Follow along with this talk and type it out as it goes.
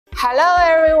Hello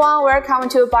everyone, welcome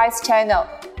to BAI's channel.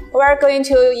 We are going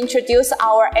to introduce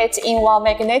our 8-in-1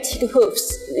 magnetic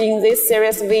hoops in this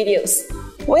series videos.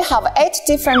 We have 8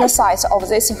 different sizes of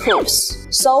these hoops,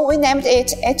 so we named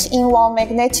it 8-in-1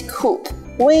 magnetic hoop.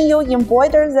 When you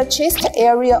embroider the chest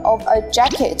area of a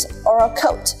jacket or a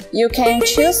coat, you can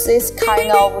choose this kind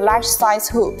of large size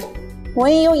hoop.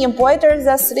 When you embroider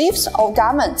the sleeves of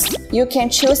garments, you can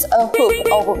choose a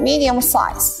hoop of medium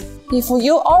size. If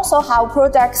you also have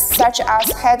products such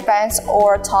as headbands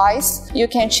or ties, you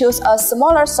can choose a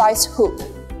smaller size hoop.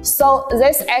 So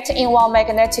these 8-in-1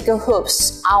 magnetic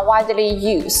hoops are widely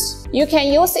used. You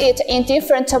can use it in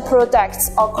different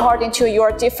products according to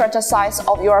your different size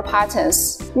of your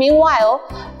patterns.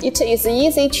 Meanwhile, it is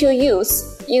easy to use.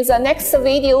 In the next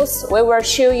videos, we will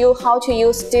show you how to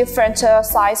use different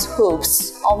size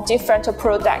hoops on different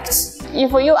products.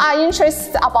 If you are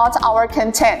interested about our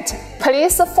content,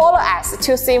 please follow us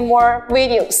to see more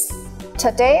videos.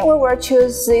 Today we will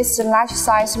choose this large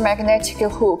size magnetic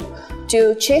hoop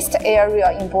to chest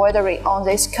area embroidery on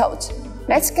this coat.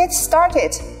 Let's get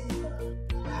started.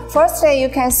 Firstly, you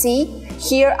can see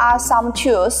here are some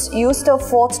tools used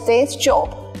for today's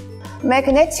job.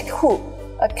 Magnetic hoop,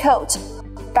 a coat,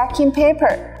 backing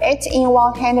paper,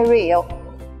 8-in-1 handrail.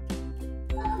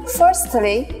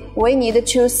 Firstly, we need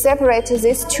to separate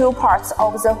these two parts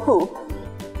of the hoop.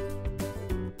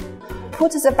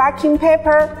 Put the backing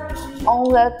paper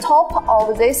on the top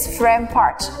of this frame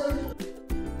part.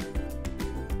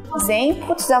 Then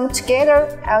put them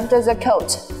together under the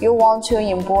coat you want to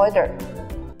embroider.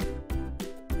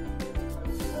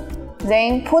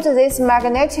 Then put this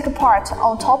magnetic part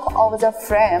on top of the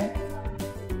frame.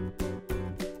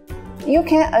 You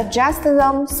can adjust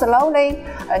them slowly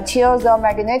until the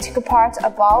magnetic part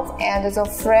above and the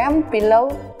frame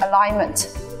below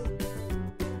alignment.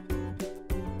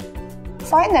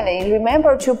 Finally,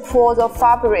 remember to pull the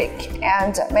fabric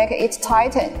and make it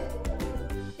tighten.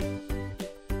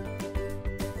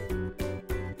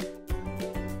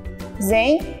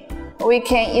 Then, we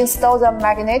can install the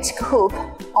magnetic hoop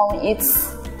on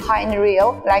its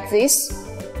handrail like this.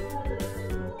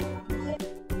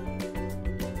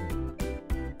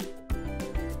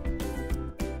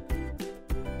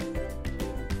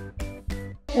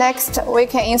 Next, we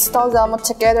can install them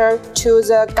together to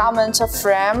the garment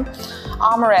frame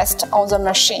armrest on the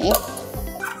machine.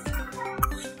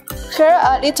 Here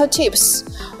are little tips.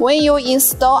 When you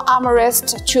install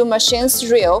armrest to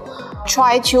machine's reel,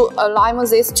 try to align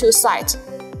these two sides.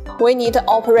 We need to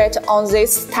operate on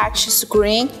this touch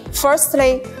screen.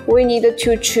 Firstly, we need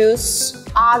to choose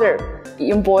other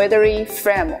embroidery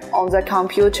frame on the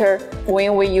computer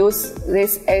when we use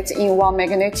this 8-in-1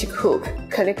 magnetic hoop.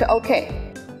 Click OK.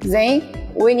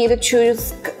 Then we need to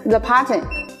choose the pattern.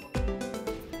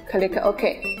 Click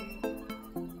OK.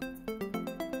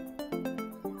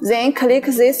 Then click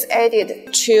this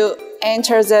Edit to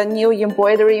enter the new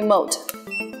embroidery mode.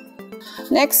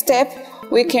 Next step,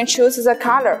 we can choose the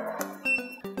color.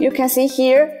 You can see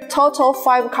here, total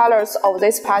 5 colors of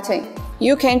this pattern.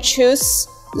 You can choose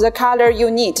the color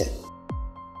you need.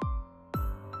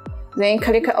 Then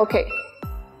click OK.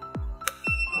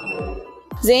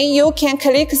 Then you can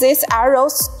click these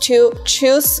arrows to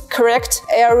choose correct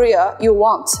area you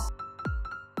want.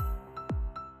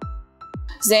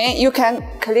 Then you can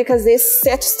click this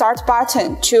Set Start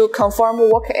button to confirm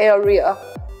work area.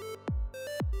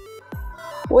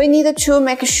 We need to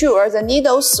make sure the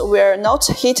needles will not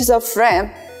hit the frame.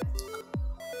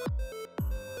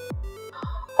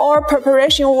 All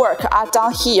preparation work are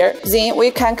done here. Then we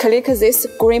can click this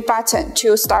green button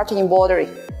to start embroidery.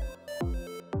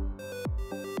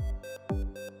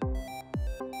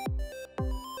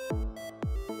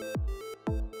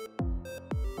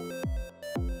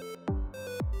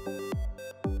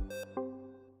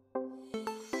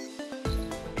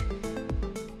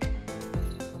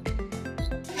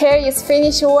 Here is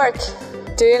finished work.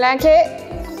 Do you like it?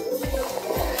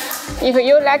 If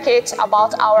you like it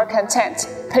about our content,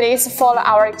 please follow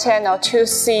our channel to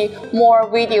see more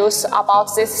videos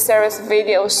about this series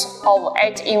videos of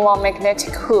 8-in-1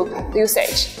 magnetic hoop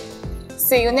usage.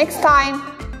 See you next time.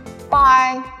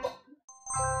 Bye!